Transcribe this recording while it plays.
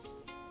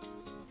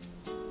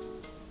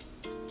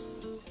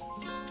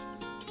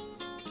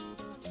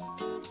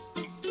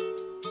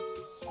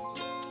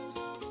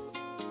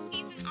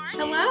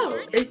Hello,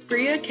 it's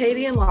Bria,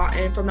 Katie, and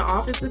Lawton from the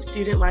Office of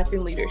Student Life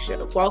and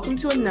Leadership. Welcome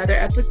to another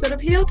episode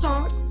of Heal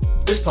Talks.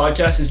 This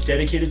podcast is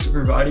dedicated to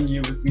providing you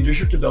with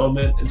leadership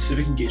development and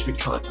civic engagement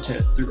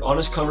content through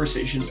honest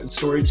conversations and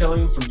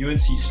storytelling from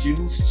UNC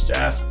students,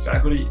 staff,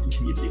 faculty, and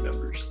community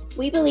members.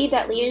 We believe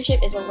that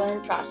leadership is a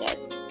learned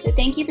process, so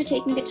thank you for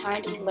taking the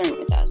time to learn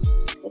with us.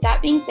 With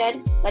that being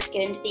said, let's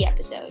get into the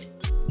episode.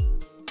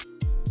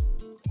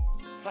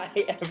 Hi,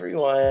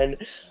 everyone.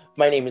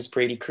 My name is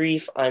Brady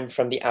Kreef. I'm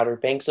from the Outer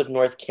Banks of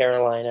North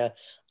Carolina.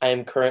 I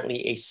am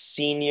currently a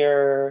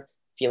senior,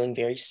 feeling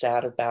very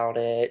sad about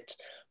it,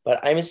 but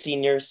I'm a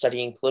senior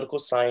studying political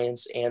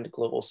science and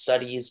global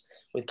studies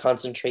with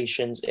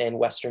concentrations in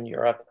Western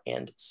Europe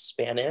and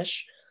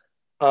Spanish.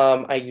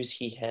 I use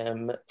he,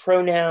 him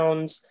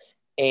pronouns,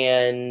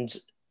 and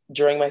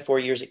during my 4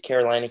 years at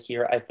Carolina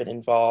here, I've been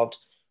involved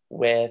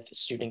with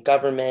student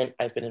government.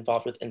 I've been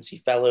involved with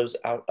NC Fellows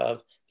out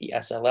of the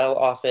SLL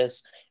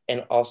office,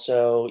 and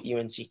also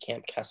UNC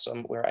Camp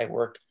Kesem, where I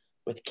work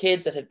with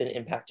kids that have been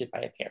impacted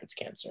by a parent's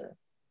cancer.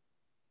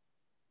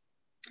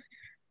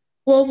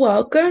 Well,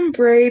 welcome,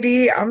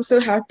 Brady. I'm so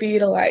happy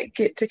to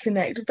get to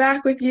connect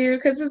back with you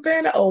because it's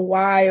been a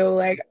while.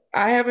 I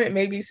haven't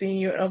maybe seen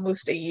you in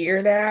almost a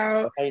year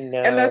now. I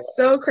know. And that's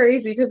so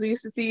crazy because we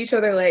used to see each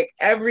other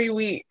every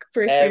week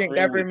for student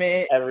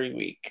government. Every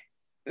week.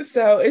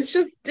 So it's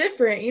just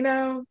different,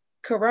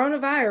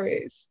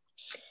 coronavirus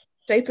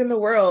shaping the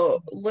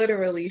world,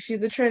 literally.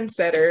 She's a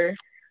trendsetter,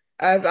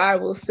 as I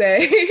will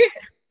say.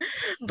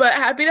 But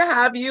happy to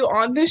have you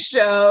on the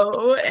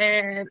show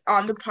and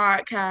on the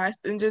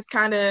podcast and just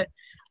kind of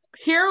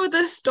hear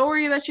the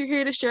story that you're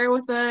here to share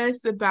with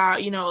us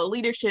about, a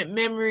leadership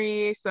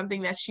memory,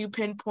 something that you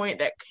pinpoint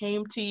that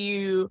came to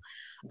you.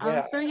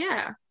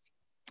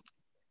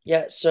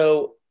 Yeah,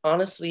 so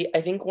honestly,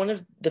 I think one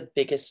of the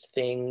biggest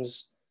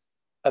things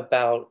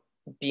about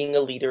being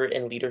a leader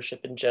and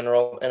leadership in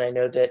general, and I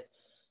know that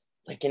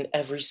in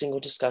every single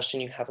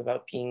discussion you have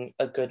about being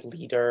a good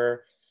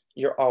leader,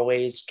 you're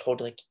always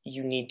told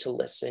you need to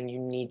listen, you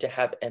need to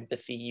have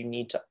empathy, you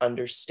need to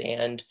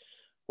understand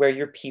where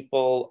your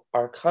people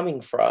are coming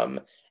from.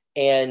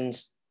 And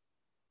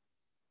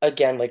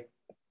again,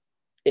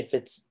 if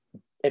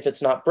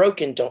it's not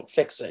broken, don't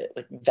fix it.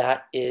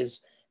 That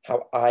is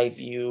how I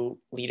view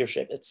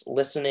leadership. It's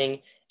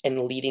listening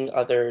and leading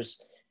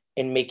others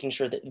and making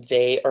sure that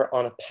they are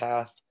on a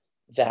path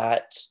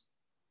that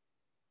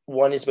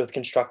one is both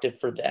constructive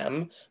for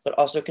them, but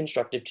also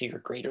constructive to your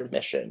greater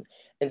mission.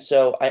 And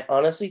so I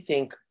honestly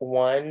think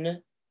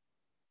one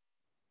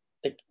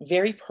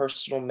very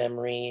personal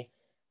memory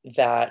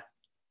that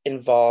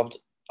involved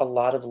a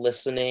lot of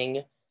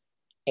listening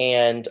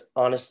and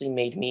honestly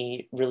made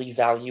me really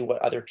value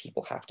what other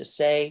people have to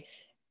say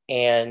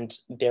and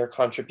their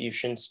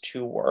contributions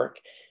to work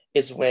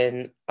is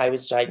when I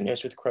was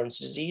diagnosed with Crohn's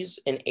disease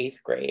in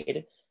 8th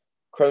grade.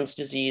 Crohn's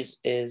disease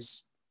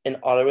is an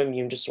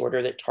autoimmune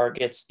disorder that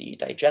targets the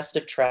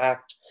digestive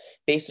tract.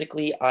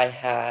 Basically, I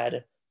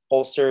had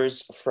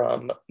ulcers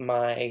from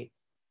my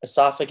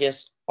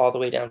esophagus all the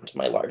way down to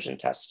my large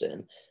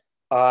intestine.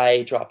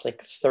 I dropped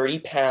 30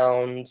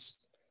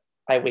 pounds.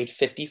 I weighed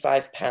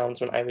 55 pounds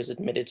when I was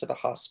admitted to the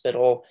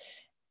hospital.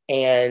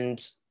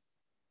 And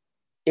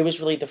it was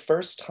really the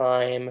first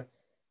time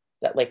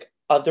that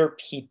other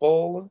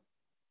people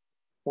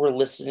were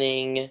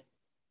listening.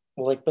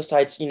 Well,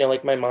 besides,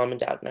 my mom and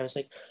dad. And I was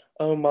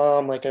oh,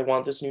 Mom, I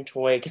want this new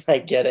toy. Can I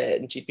get it?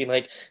 And she'd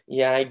be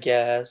yeah, I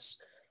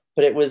guess.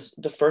 But it was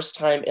the first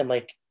time in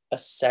a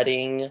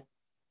setting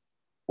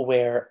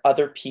where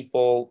other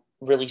people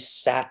really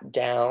sat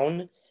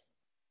down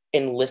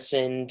and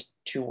listened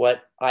to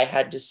what I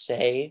had to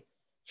say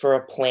for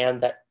a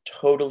plan that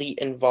totally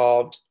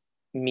involved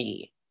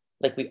me.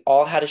 We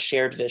all had a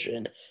shared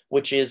vision,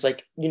 which is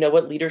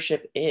what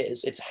leadership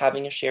is. It's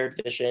having a shared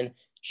vision,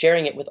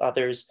 sharing it with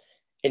others,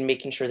 and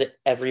making sure that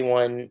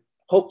everyone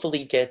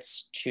hopefully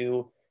gets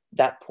to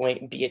that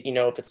point, be it,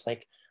 if it's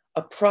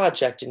a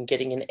project and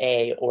getting an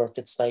A, or if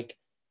it's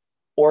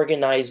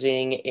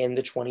organizing in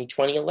the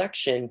 2020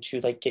 election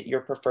to get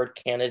your preferred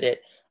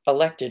candidate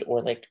elected,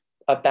 or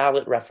a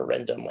ballot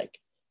referendum,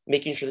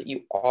 making sure that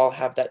you all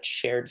have that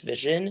shared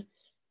vision.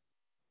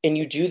 And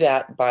you do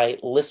that by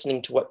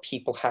listening to what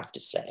people have to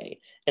say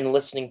and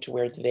listening to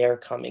where they're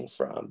coming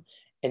from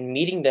and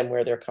meeting them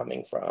where they're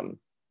coming from,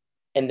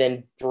 and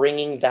then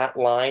bringing that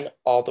line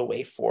all the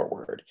way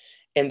forward.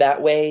 And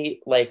that way,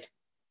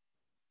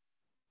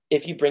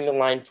 if you bring the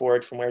line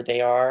forward from where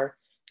they are,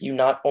 you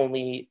not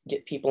only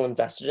get people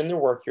invested in the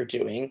work you're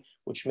doing,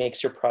 which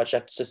makes your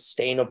project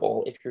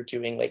sustainable if you're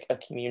doing a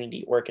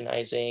community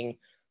organizing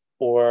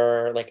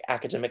or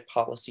academic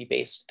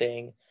policy-based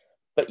thing,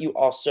 but you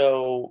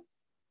also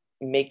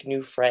make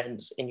new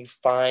friends and you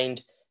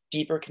find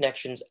deeper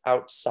connections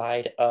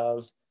outside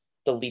of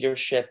the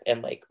leadership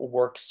and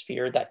work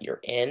sphere that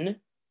you're in.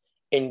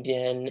 And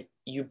then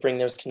you bring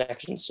those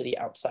connections to the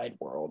outside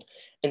world.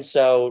 And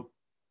so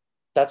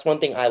that's one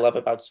thing I love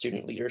about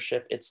student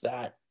leadership. It's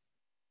that,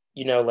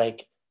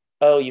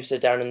 oh, you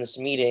sit down in this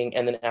meeting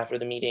and then after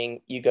the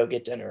meeting, you go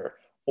get dinner,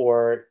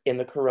 or in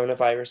the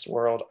coronavirus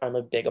world, I'm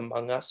a big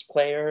Among Us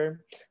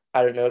player.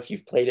 I don't know if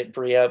you've played it,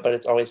 Bria, but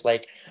it's always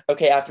like,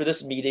 okay, after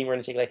this meeting, we're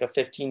gonna take like a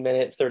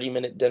 15-minute,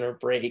 30-minute dinner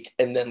break,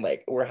 and then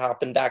like we're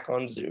hopping back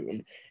on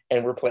Zoom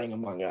and we're playing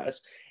Among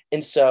Us.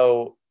 And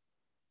so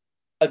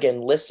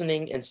again,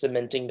 listening and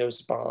cementing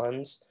those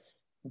bonds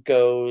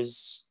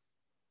goes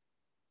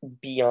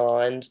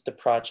beyond the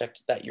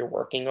project that you're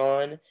working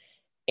on.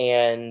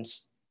 And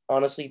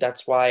honestly,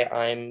 that's why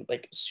I'm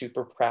like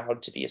super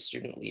proud to be a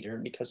student leader,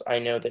 because I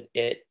know that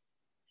it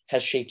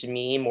has shaped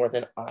me more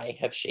than I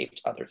have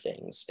shaped other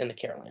things in the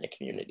Carolina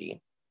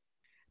community.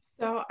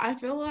 So I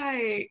feel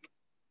like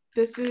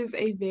this is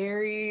a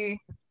very,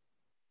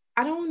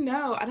 I don't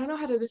know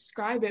how to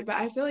describe it, but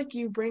I feel like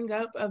you bring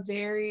up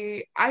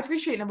I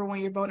appreciate, number one,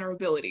 your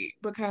vulnerability,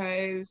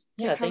 because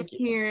to Yeah, come thank you.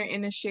 here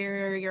and to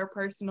share your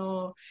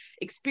personal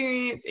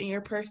experience and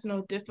your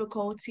personal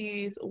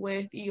difficulties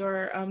with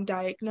your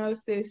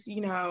diagnosis,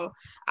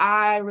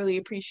 I really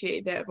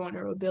appreciate that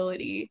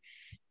vulnerability.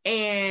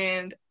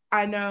 And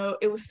I know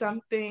it was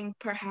something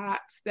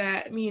perhaps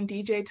that me and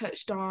DJ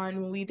touched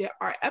on when we did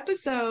our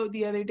episode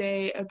the other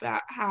day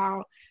about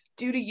how,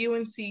 due to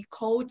UNC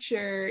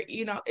culture,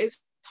 it's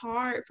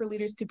hard for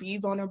leaders to be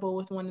vulnerable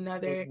with one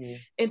another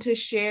and to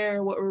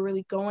share what we're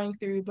really going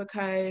through,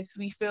 because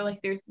we feel like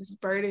there's this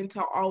burden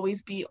to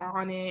always be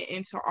on it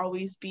and to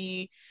always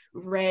be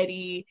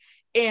ready.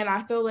 And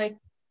I feel like,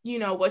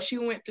 what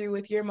you went through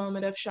with your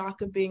moment of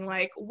shock of being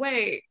like,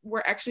 wait,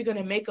 we're actually going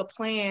to make a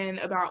plan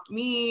about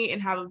me and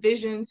have a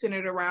vision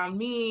centered around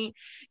me.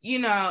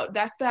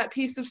 That's that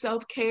piece of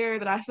self-care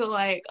that I feel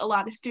like a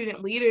lot of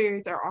student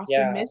leaders are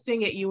often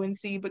missing at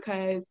UNC,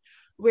 because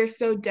we're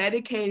so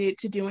dedicated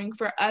to doing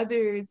for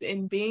others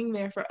and being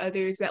there for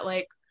others that,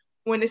 like,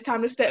 when it's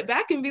time to step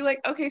back and be like,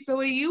 okay, so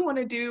what do you want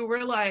to do?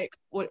 We're like,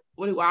 what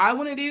do I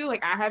want to do?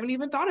 Like, I haven't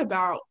even thought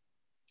about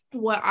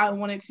what I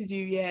wanted to do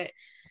yet.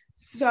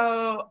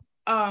 So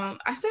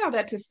I say all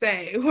that to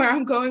say where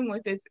I'm going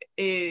with this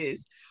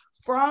is,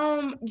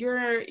 from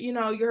your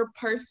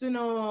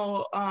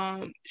personal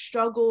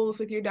struggles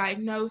with your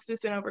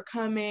diagnosis and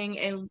overcoming,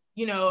 and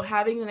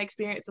having an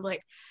experience of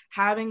like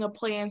having a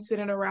plan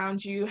centered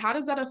around you, how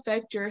does that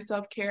affect your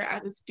self-care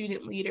as a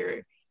student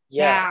leader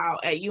now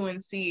at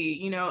UNC,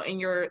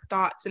 and your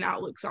thoughts and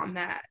outlooks on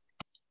that?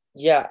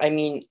 Yeah, I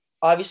mean,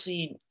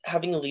 obviously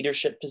having a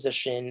leadership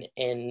position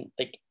in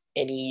like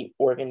any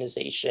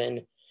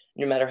organization,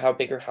 no matter how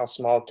big or how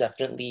small,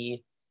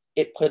 definitely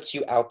it puts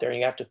you out there.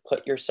 You have to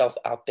put yourself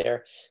out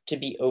there to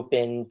be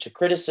open to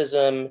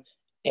criticism.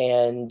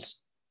 And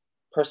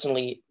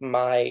personally,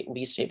 my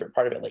least favorite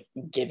part of it, like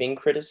giving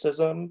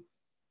criticism,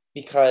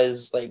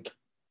 because like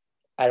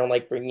I don't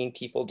like bringing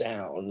people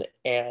down.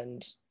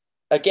 And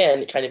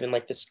again, kind of in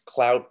like this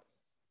clout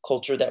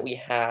culture that we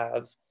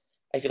have,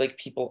 I feel like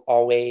people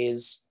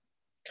always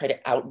try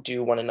to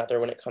outdo one another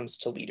when it comes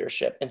to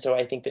leadership. And so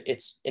I think that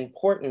it's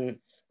important,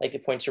 like the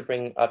points you're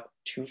bringing up,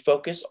 to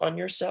focus on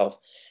yourself.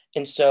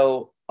 And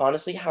so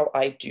honestly, how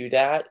I do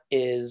that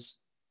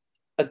is,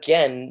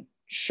 again,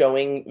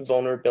 showing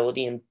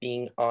vulnerability and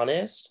being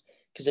honest.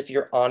 Because if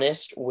you're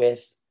honest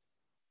with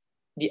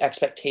the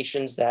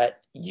expectations that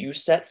you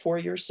set for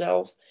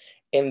yourself,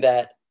 and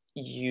that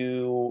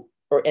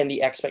and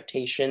the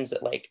expectations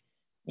that like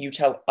you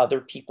tell other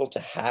people to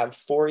have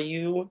for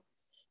you,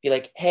 be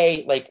like,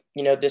 hey, like,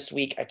 this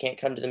week I can't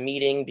come to the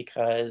meeting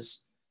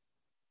because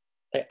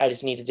I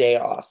just need a day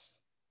off.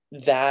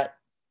 That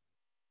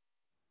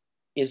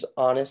is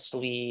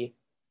honestly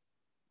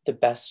the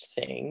best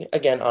thing.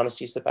 Again,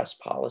 honesty is the best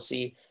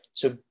policy.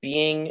 So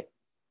being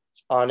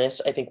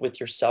honest, I think,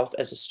 with yourself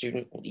as a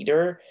student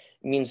leader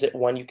means that,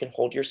 one, you can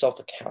hold yourself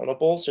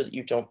accountable so that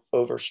you don't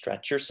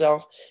overstretch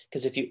yourself.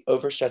 Because if you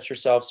overstretch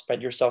yourself,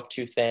 spread yourself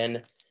too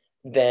thin,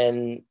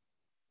 then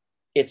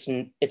it's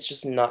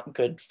just not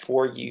good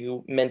for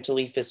you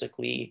mentally,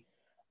 physically,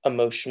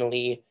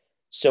 emotionally.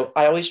 So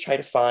I always try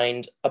to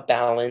find a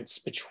balance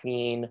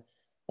between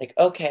like,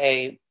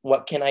 okay,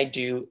 what can I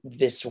do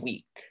this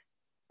week?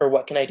 Or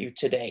what can I do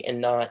today?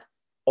 And not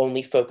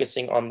only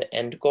focusing on the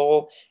end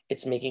goal.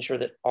 It's making sure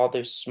that all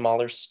those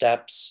smaller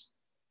steps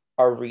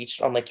are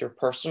reached on like your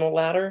personal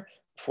ladder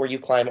before you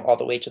climb all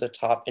the way to the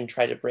top and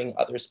try to bring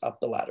others up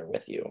the ladder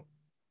with you.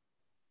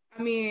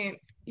 I mean,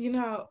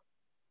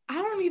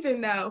 I don't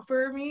even know.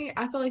 For me,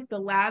 I feel like the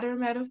ladder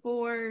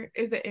metaphor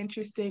is an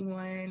interesting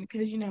one,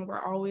 because,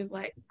 we're always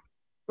like,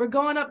 we're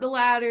going up the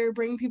ladder,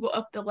 bringing people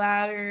up the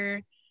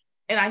ladder.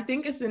 And I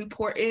think it's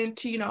important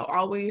to,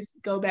 always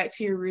go back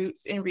to your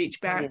roots and reach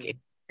back in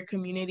your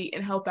community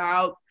and help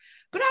out.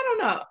 But I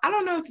don't know. I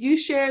don't know if you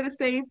share the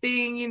same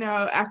thing,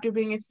 after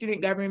being in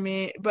student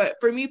government. But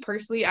for me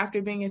personally,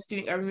 after being in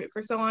student government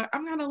for so long,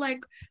 I'm kind of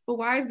like, but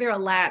why is there a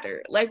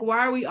ladder? Like,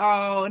 why are we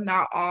all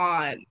not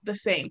on the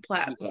same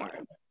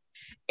platform?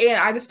 And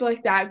I just feel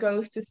like that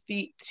goes to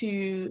speak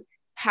to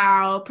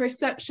how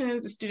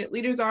perceptions of student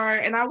leaders are.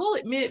 And I will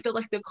admit that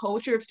like the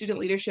culture of student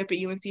leadership at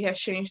UNC has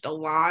changed a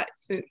lot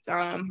since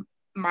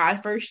my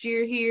first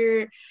year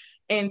here,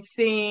 and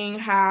seeing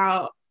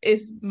how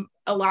it's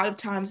a lot of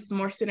times it's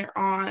more centered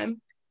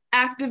on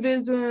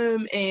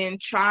activism and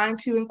trying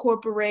to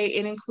incorporate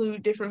and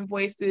include different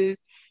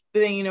voices.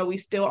 But then, you know, we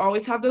still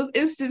always have those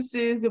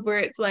instances where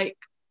it's like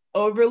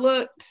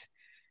overlooked,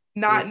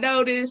 not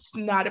noticed,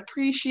 not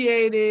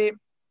appreciated.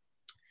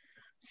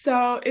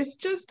 So it's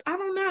just, I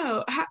don't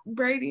know,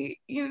 Brady,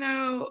 you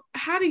know,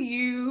 how do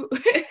you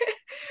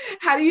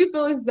how do you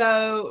feel as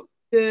though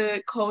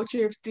the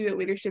culture of student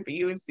leadership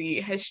at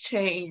UNC has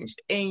changed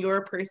in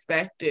your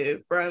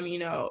perspective from, you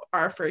know,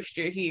 our first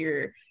year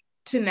here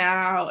to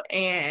now?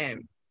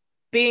 And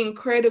being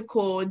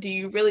critical, do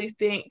you really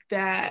think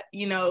that,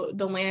 you know,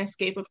 the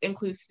landscape of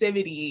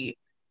inclusivity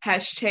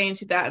has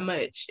changed that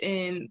much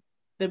in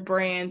the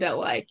brand that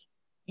like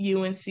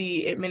UNC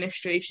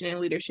administration and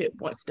leadership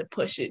wants to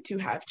push it to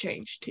have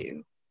changed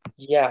to?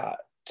 Yeah,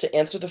 to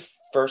answer the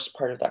first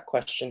part of that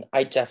question,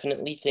 I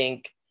definitely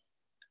think,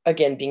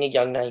 again, being a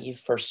young, naive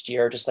first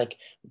year, just like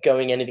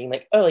going in and being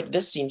like, oh, like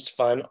this seems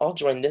fun, I'll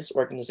join this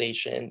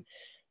organization,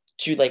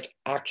 to like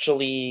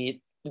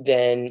actually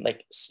then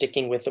like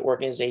sticking with the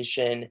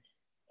organization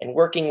and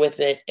working with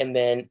it, and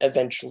then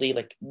eventually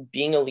like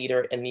being a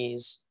leader in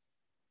these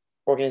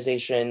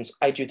organizations,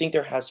 I do think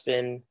there has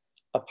been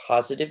a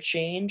positive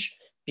change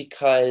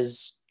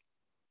because,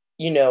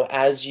 you know,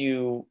 as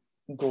you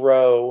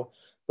grow,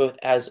 both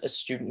as a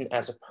student,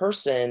 as a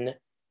person,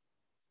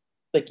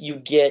 like you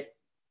get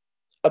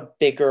a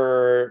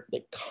bigger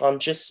like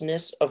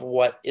consciousness of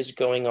what is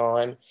going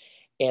on,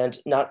 and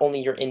not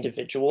only your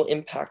individual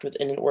impact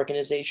within an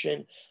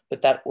organization,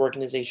 but that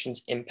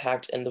organization's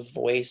impact and the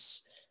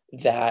voice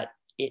that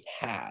it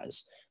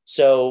has.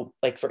 So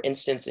like, for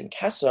instance, in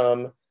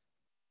Kesem,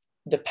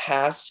 the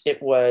past,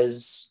 it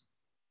was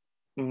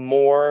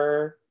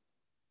more,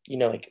 you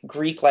know, like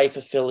Greek life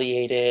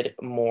affiliated,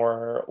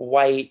 more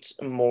white,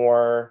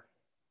 more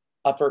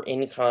upper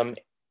income,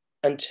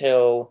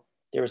 until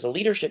there was a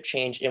leadership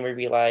change and we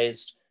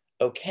realized,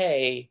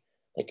 okay,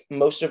 like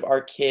most of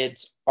our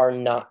kids are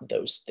not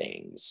those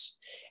things.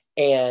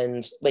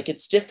 And like,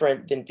 it's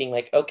different than being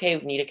like, okay,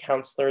 we need a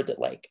counselor that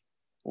like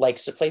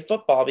likes to play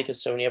football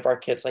because so many of our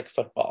kids like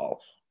football.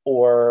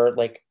 Or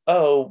like,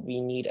 oh, we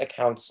need a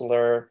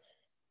counselor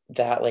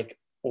that like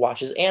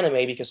watches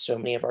anime because so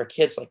many of our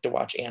kids like to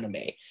watch anime.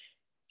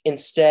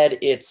 Instead,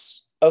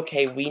 it's,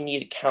 okay, we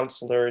need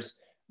counselors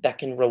that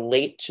can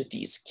relate to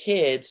these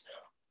kids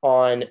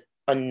on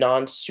a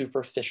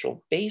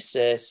non-superficial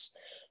basis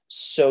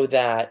so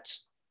that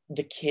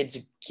the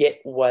kids get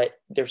what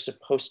they're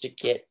supposed to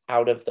get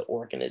out of the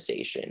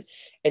organization.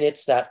 And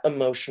it's that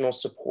emotional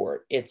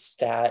support. It's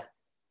that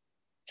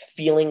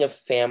feeling of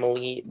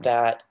family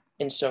that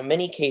in so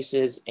many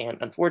cases, and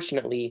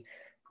unfortunately,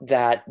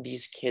 that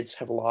these kids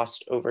have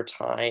lost over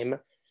time.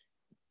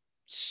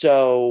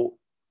 So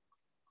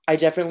I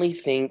definitely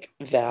think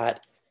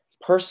that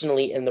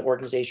personally in the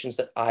organizations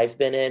that I've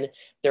been in,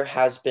 there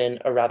has been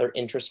a rather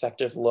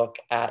introspective look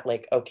at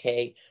like,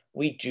 okay,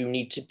 we do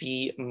need to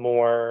be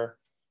more,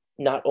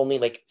 not only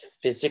like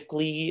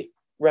physically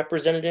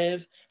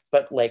representative,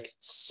 but like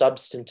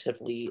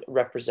substantively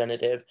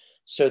representative,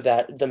 so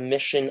that the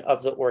mission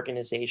of the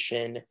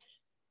organization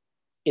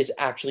is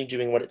actually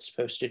doing what it's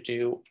supposed to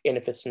do. And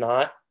if it's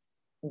not,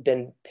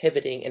 then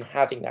pivoting and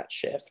having that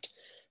shift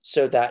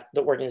so that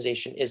the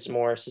organization is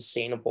more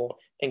sustainable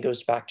and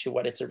goes back to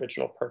what its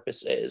original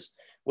purpose is,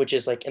 which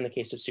is like in the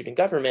case of student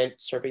government,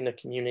 serving the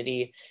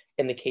community.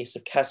 In the case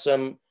of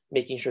Kesem,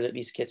 making sure that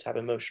these kids have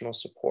emotional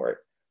support.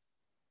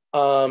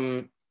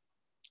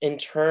 In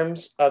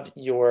terms of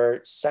your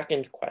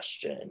second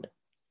question,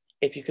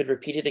 if you could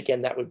repeat it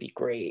again, that would be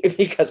great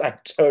because I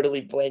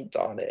totally blanked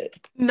on it.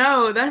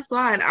 No, that's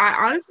fine. I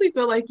honestly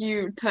feel like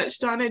you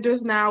touched on it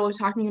just now. We're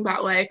talking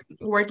about like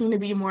working to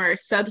be more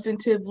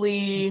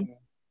substantively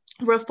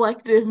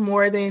reflective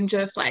more than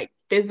just like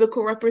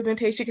physical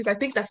representation, because I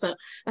think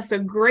that's a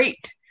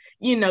great,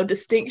 you know,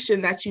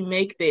 distinction that you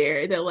make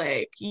there, that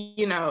like,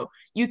 you know,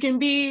 you can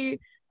be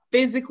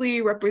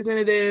physically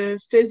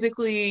representative,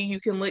 physically you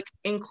can look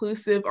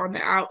inclusive on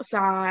the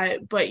outside,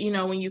 but you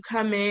know, when you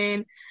come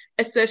in,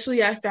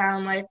 especially I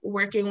found like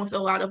working with a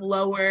lot of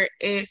lower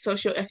and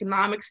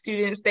socioeconomic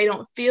students, they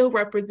don't feel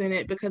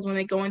represented because when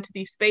they go into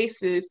these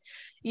spaces,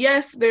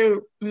 yes, there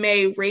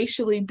may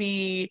racially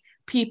be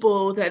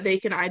people that they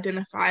can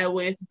identify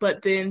with,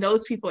 but then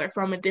those people are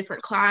from a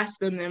different class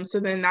than them. So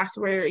then that's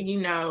where,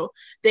 you know,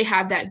 they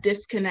have that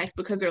disconnect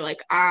because they're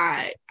like,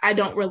 I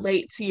don't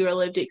relate to your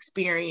lived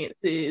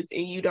experiences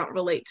and you don't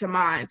relate to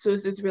mine. So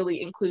this is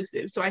really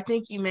inclusive. So I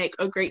think you make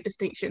a great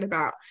distinction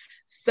about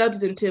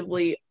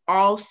substantively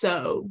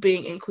also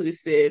being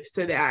inclusive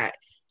so that,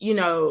 you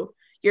know,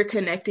 you're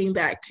connecting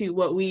back to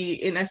what we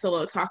in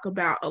SLO talk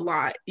about a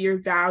lot,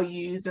 your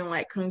values and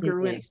like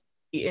congruency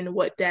and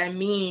what that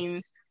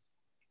means.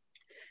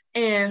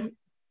 And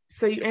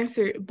so you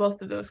answered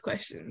both of those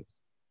questions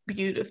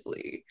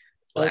beautifully.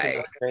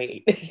 Like,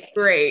 great.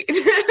 Great.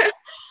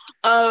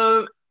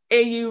 And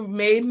you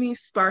made me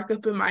spark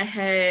up in my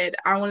head.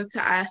 I wanted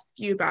to ask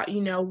you about,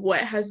 you know,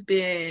 what has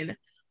been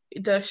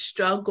the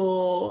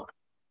struggle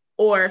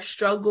or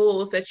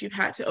struggles that you've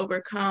had to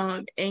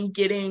overcome in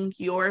getting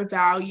your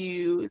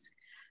values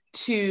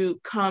to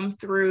come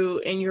through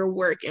in your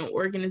work in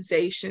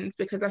organizations,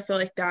 because I feel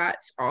like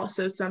that's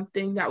also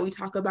something that we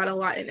talk about a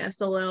lot in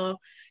SLL,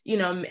 you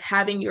know,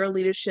 having your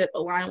leadership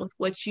align with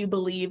what you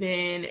believe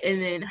in,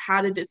 and then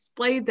how to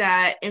display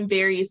that in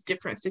various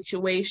different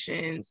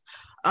situations.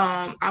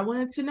 I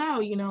wanted to know,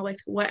 you know, like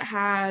what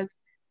has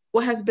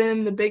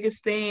been the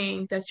biggest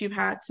thing that you've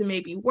had to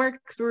maybe work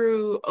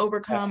through,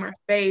 overcome, or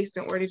face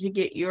in order to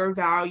get your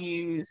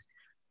values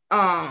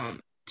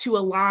to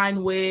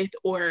align with,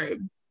 or,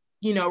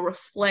 you know,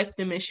 reflect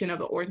the mission of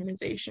an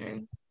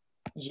organization?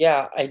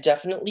 Yeah, I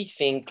definitely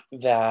think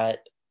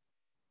that,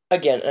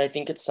 again, and I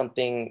think it's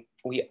something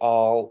we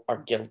all are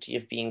guilty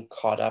of being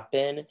caught up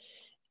in,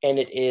 and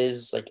it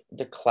is like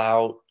the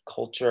clout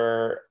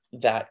culture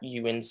that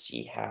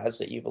UNC has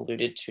that you've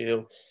alluded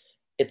to.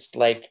 It's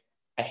like,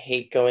 I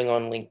hate going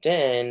on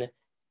LinkedIn,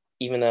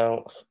 even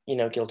though, you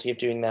know, guilty of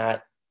doing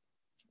that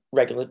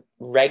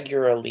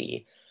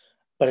regularly.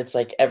 But it's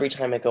like every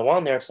time I go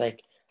on there, it's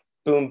like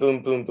boom,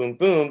 boom, boom, boom,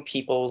 boom.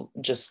 People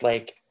just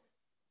like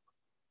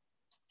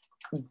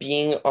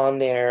being on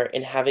there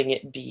and having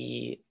it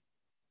be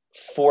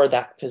for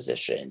that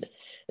position.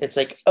 It's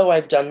like, oh,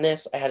 I've done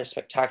this. I had a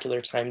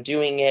spectacular time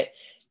doing it.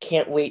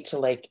 Can't wait to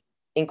like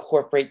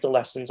incorporate the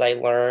lessons I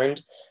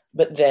learned.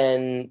 But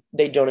then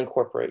they don't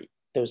incorporate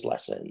those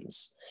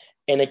lessons.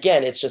 And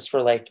again, it's just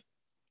for like,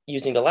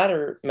 using the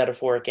ladder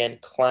metaphor again,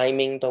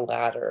 climbing the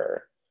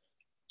ladder.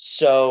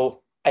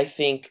 So I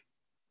think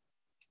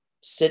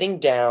sitting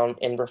down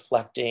and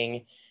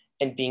reflecting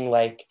and being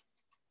like,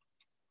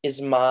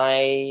 is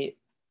my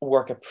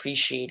work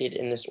appreciated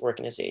in this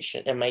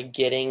organization? Am I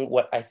getting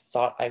what I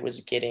thought I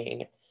was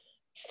getting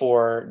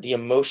for the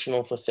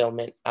emotional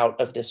fulfillment out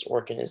of this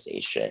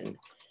organization?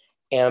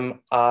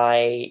 Am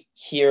I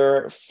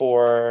here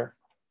for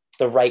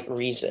the right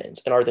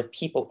reasons? And are the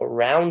people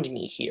around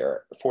me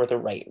here for the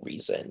right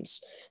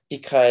reasons?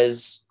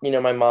 Because, you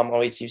know, my mom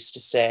always used to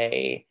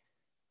say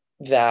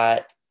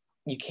that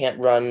you can't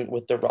run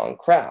with the wrong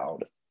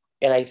crowd.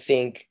 And I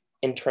think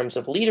in terms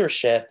of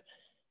leadership,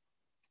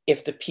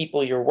 if the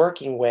people you're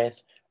working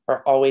with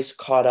are always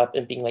caught up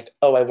in being like,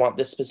 oh, I want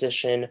this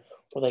position,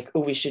 or like,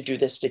 oh, we should do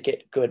this to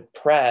get good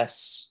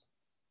press,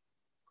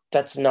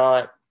 that's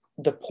not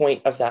the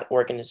point of that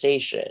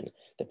organization.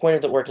 The point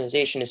of the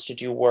organization is to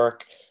do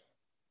work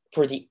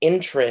for the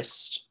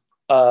interest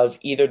of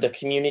either the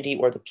community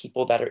or the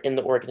people that are in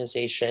the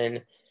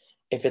organization.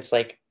 If it's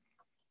like,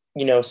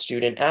 you know,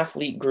 student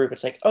athlete group,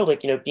 it's like, oh,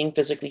 like, you know, being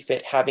physically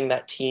fit, having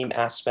that team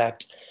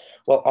aspect,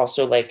 while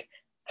also like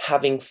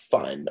having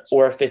fun.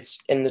 Or if it's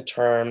in the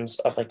terms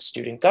of like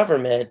student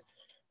government,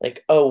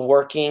 like, oh,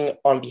 working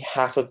on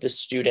behalf of the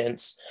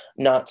students,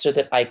 not so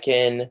that I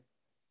can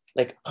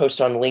like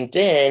post on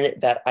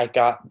LinkedIn that I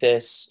got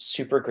this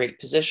super great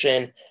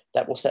position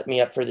that will set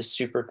me up for this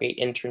super great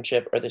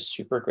internship or this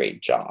super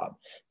great job.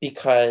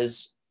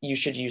 Because you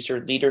should use your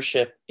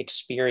leadership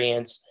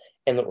experience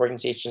in the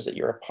organizations that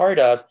you're a part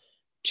of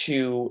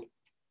to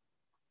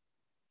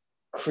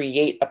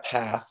create a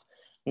path,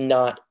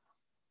 not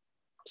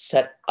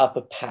set up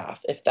a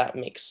path, if that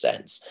makes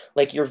sense.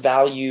 Like your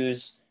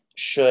values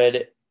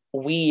should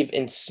weave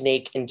and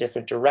snake in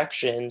different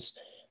directions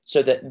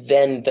so that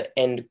then the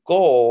end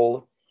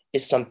goal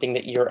is something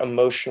that you're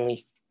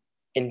emotionally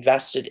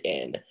invested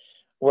in.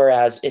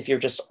 Whereas if you're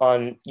just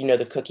on, you know,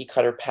 the cookie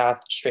cutter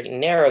path, straight and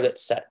narrow,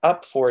 that's set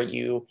up for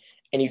you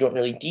and you don't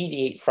really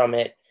deviate from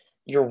it,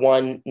 you're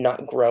one,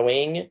 not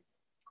growing,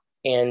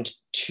 and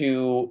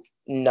two,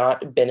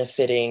 not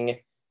benefiting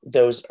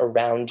those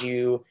around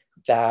you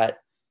that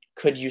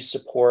could use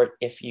support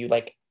if you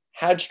like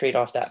had strayed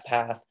off that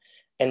path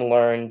and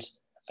learned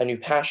a new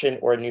passion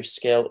or a new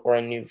skill or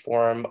a new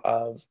form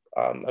of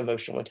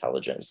emotional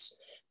intelligence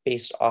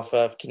based off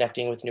of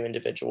connecting with new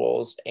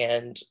individuals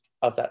and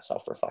of that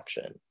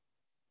self-reflection.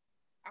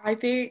 I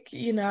think,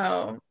 you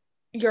know,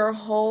 your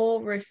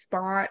whole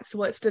response,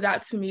 what stood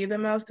out to me the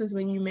most is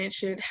when you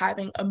mentioned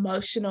having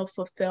emotional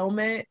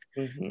fulfillment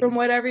from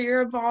whatever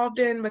you're involved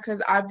in,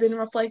 because I've been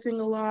reflecting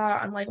a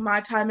lot on like my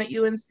time at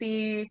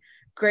UNC,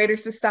 greater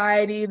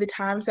society, the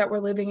times that we're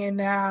living in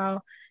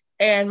now.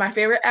 And my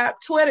favorite app,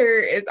 Twitter,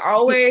 is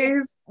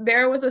always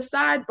there with a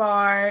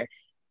sidebar.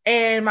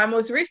 And my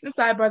most recent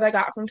sidebar that I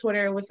got from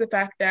Twitter was the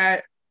fact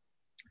that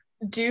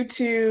due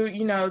to,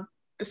 you know,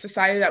 the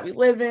society that we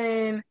live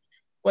in,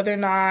 whether or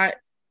not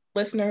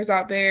listeners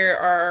out there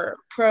are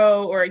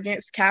pro or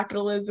against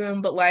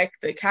capitalism, but like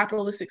the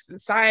capitalistic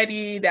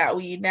society that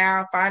we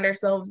now find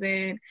ourselves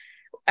in,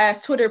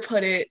 as Twitter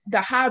put it,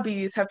 the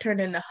hobbies have turned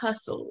into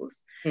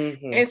hustles.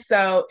 And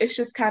so it's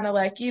just kind of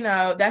like, you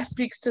know, that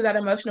speaks to that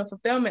emotional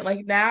fulfillment.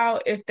 Like now,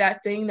 if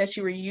that thing that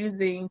you were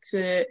using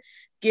to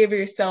give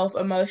yourself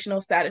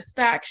emotional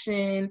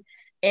satisfaction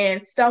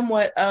and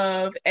somewhat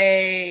of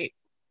a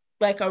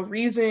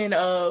reason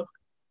of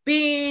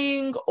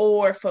being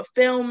or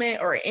fulfillment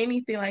or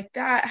anything like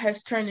that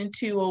has turned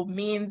into a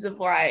means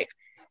of like,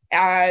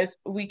 as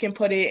we can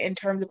put it in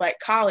terms of like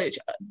college,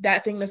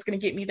 that thing that's going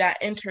to get me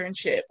that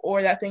internship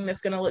or that thing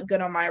that's going to look good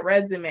on my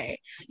resume.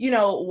 You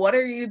know, what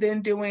are you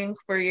then doing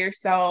for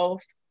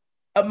yourself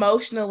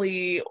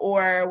emotionally,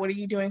 or what are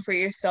you doing for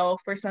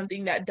yourself for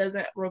something that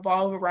doesn't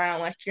revolve around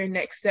like your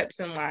next steps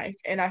in life?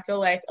 And I feel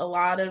like a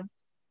lot of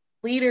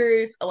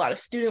leaders, a lot of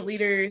student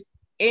leaders,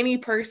 any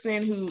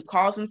person who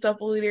calls himself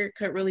a leader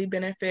could really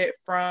benefit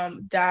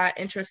from that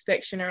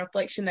introspection or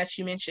reflection that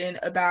you mentioned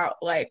about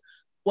like,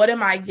 what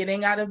am I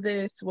getting out of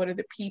this? What are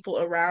the people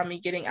around me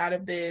getting out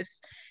of this?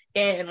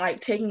 And like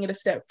taking it a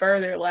step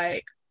further,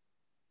 like,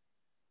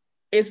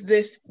 is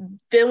this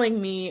filling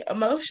me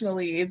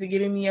emotionally? Is it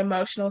giving me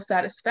emotional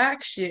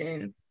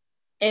satisfaction?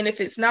 And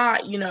if it's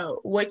not,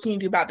 what can you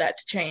do about that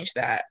to change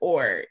that?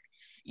 Or,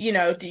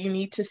 do you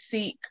need to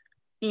seek,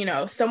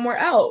 somewhere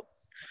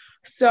else?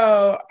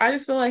 So I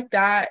just feel like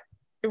that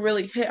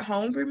really hit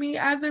home for me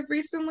as of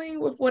recently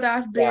with what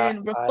I've Yeah,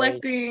 been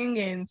reflecting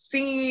and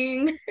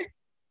seeing.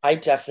 I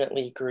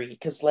definitely agree.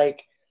 Because,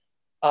 like,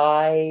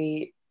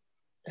 I,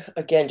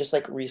 again, just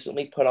like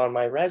recently put on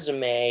my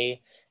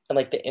resume and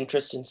like the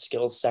interest and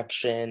skills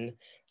section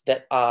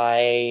that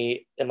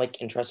I am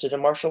like interested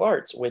in martial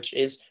arts, which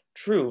is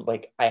true.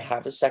 Like, I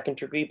have a second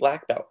degree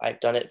black belt. I've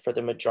done it for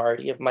the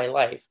majority of my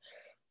life.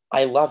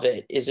 I love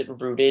it. Is it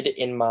rooted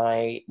in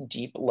my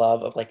deep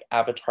love of like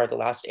Avatar: The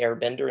Last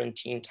Airbender and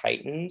Teen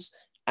Titans?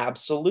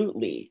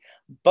 Absolutely.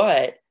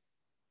 But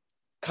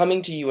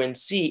coming to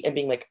UNC and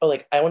being like, oh,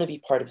 like I want to be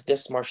part of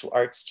this martial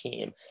arts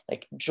team,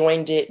 like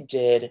joined it,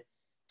 did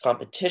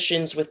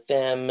competitions with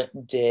them,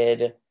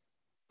 did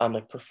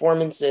like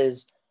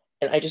performances,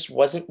 and I just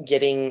wasn't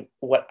getting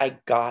what I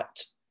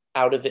got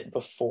out of it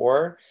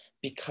before,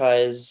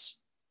 because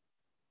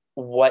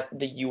what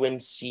the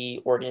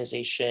UNC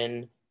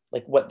organization,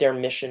 like what their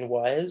mission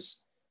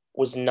was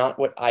not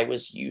what I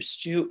was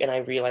used to. And I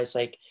realized,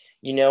 like,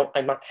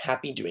 I'm not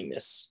happy doing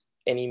this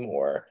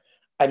anymore.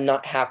 I'm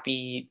not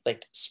happy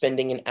like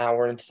spending an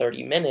hour and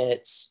 30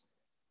 minutes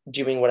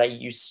doing what I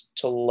used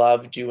to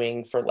love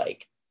doing for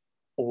like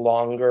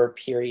longer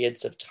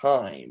periods of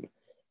time,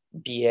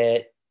 be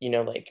it,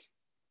 like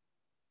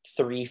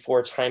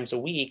 3-4 times a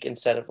week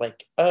instead of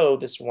like, oh,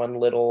 this one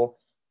little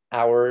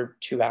hour,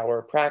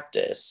 2-hour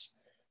practice.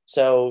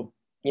 So,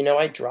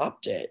 I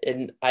dropped it,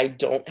 and I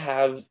don't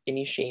have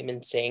any shame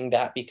in saying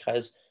that,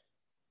 because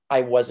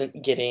I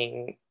wasn't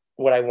getting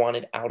what I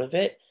wanted out of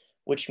it,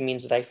 which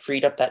means that I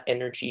freed up that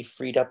energy,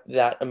 freed up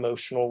that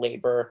emotional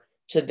labor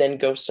to then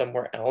go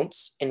somewhere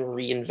else and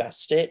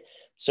reinvest it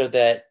so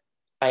that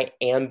I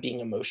am being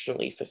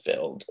emotionally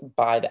fulfilled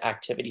by the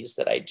activities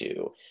that I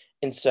do.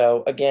 And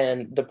so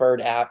again, the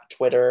Bird app,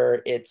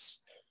 Twitter,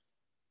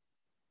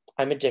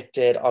 I'm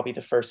addicted. I'll be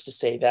the first to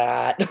say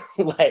that.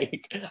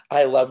 Like,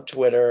 I love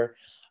Twitter.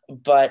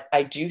 But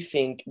I do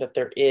think that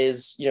there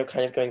is,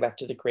 kind of going back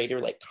to the greater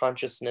like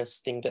consciousness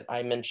thing that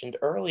I mentioned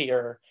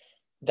earlier,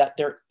 that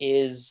there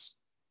is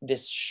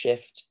this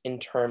shift in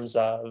terms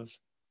of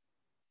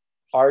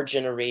our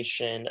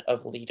generation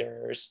of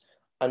leaders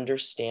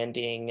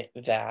understanding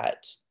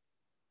that,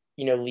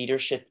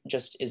 leadership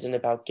just isn't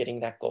about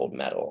getting that gold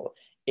medal.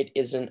 It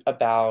isn't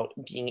about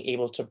being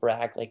able to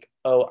brag like,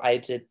 oh, I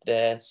did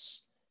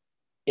this.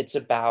 It's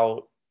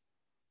about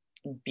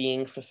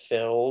being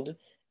fulfilled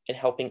and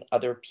helping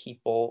other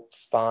people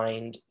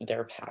find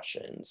their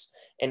passions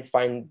and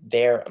find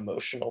their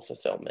emotional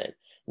fulfillment,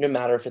 no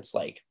matter if it's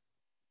like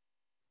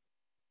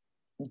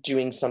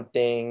doing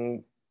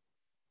something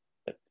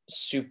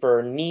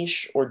super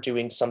niche or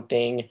doing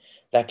something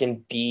that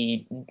can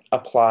be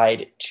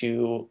applied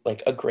to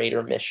like a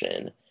greater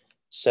mission.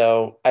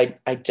 So I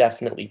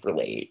definitely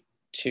relate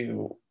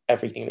to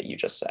everything that you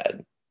just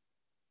said.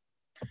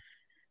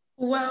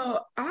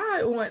 Well,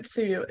 I want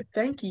to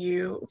thank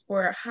you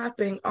for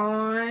hopping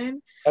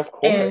on Of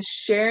course. and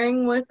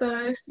sharing with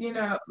us.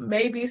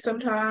 Maybe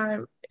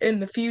sometime in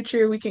the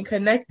future we can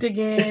connect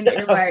again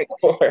and like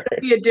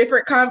be a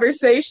different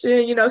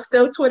conversation,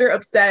 still Twitter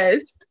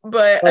obsessed,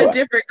 but a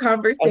different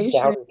conversation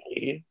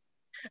undoubtedly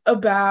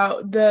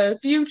about the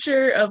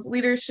future of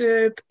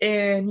leadership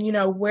and,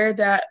 where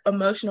that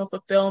emotional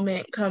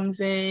fulfillment comes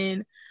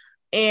in.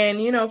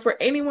 And, for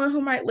anyone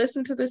who might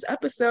listen to this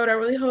episode, I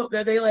really hope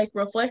that they like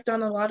reflect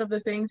on a lot of the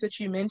things that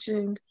you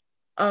mentioned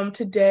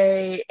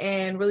today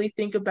and really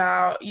think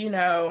about,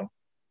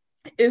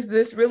 is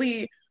this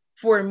really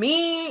for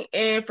me,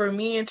 and for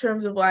me in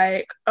terms of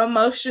like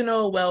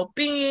emotional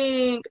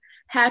well-being,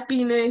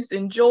 happiness,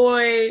 and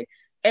joy.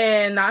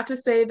 And not to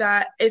say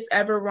that it's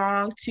ever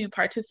wrong to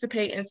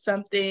participate in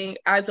something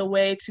as a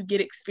way to get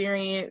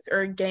experience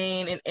or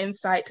gain an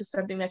insight to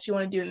something that you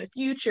want to do in the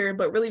future,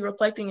 but really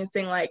reflecting and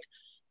saying like,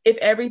 if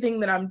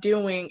everything that I'm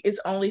doing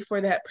is only for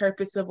that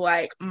purpose of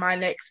like my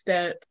next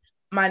step,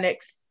 my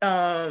next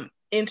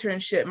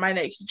internship, my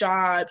next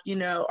job,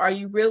 are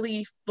you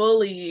really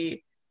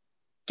fully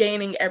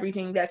gaining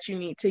everything that you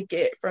need to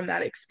get from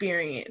that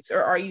experience?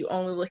 Or are you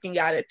only looking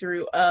at it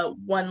through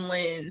one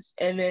lens,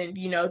 and then,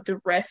 the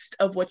rest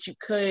of what you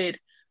could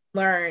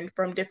learn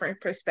from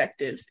different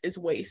perspectives is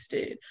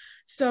wasted?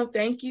 So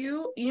thank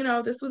you.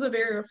 This was a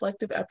very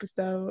reflective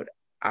episode.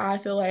 I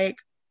feel like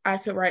I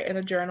could write in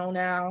a journal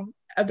now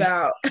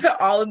about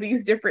all of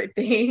these different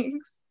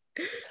things.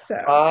 So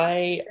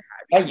I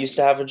I used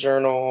to have a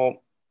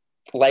journal.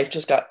 Life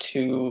just got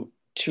too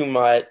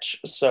much.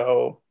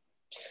 So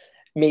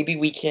maybe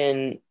we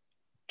can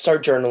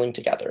start journaling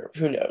together.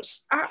 Who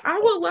knows? I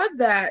would love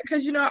that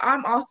because,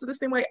 I'm also the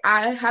same way.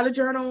 I had a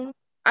journal.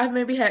 I've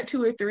maybe had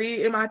 2 or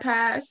 3 in my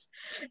past.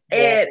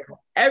 And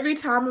every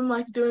time I'm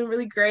like doing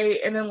really great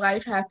and then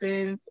life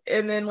happens.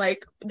 And then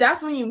like,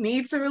 that's when you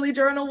need to really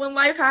journal when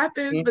life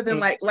happens. But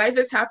then like life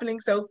is happening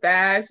so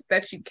fast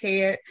that you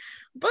can't.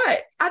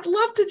 But I'd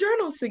love to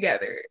journal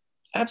together.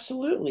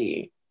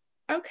 Absolutely.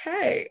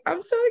 Okay.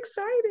 I'm so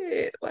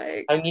excited.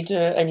 Like, I need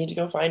to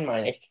go find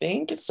mine. I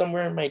think it's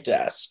somewhere on my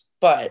desk,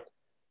 but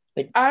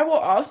I will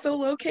also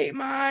locate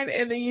mine,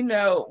 and then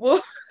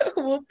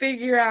we'll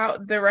figure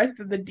out the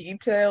rest of the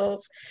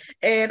details.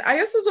 And I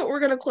guess that's what we're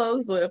gonna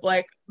close with.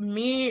 Like,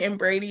 me and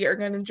Brady are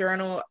gonna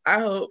journal.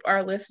 I hope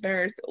our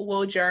listeners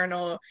will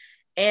journal.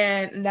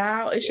 And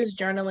now it's just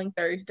journaling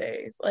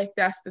Thursdays. Like,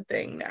 that's the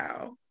thing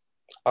now.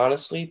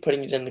 Honestly,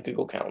 putting it in the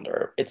Google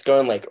Calendar, it's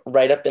going like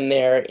right up in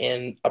there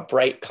in a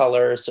bright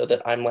color so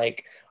that I'm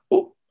like,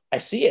 oh, I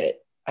see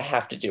it. I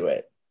have to do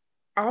it.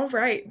 All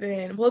right,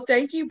 then. Well,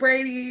 thank you,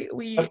 Brady.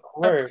 We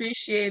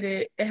appreciate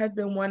it. It has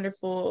been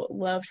wonderful.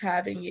 Loved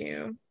having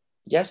you.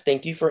 Yes,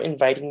 thank you for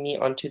inviting me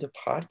onto the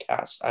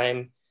podcast.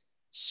 I'm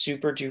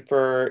super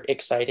duper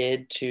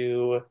excited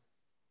to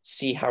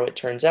see how it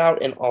turns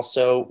out, and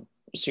also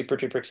super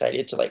duper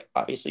excited to like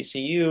obviously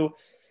see you,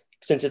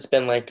 since it's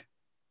been like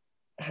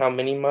how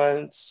many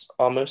months?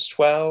 Almost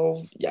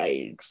 12?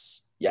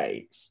 Yikes.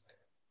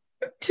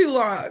 Too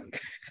long.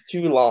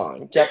 Too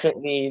long.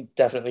 Definitely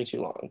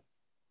too long.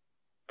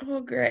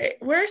 Well, great.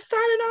 We're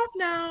signing off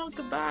now.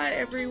 Goodbye,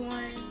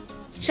 everyone.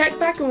 Check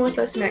back in with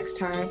us next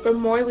time for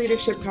more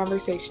leadership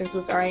conversations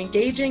with our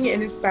engaging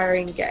and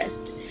inspiring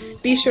guests.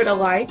 Be sure to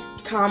like,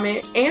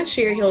 comment, and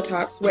share Heal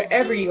Talks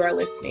wherever you are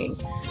listening.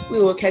 We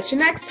will catch you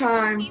next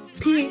time.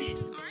 Peace.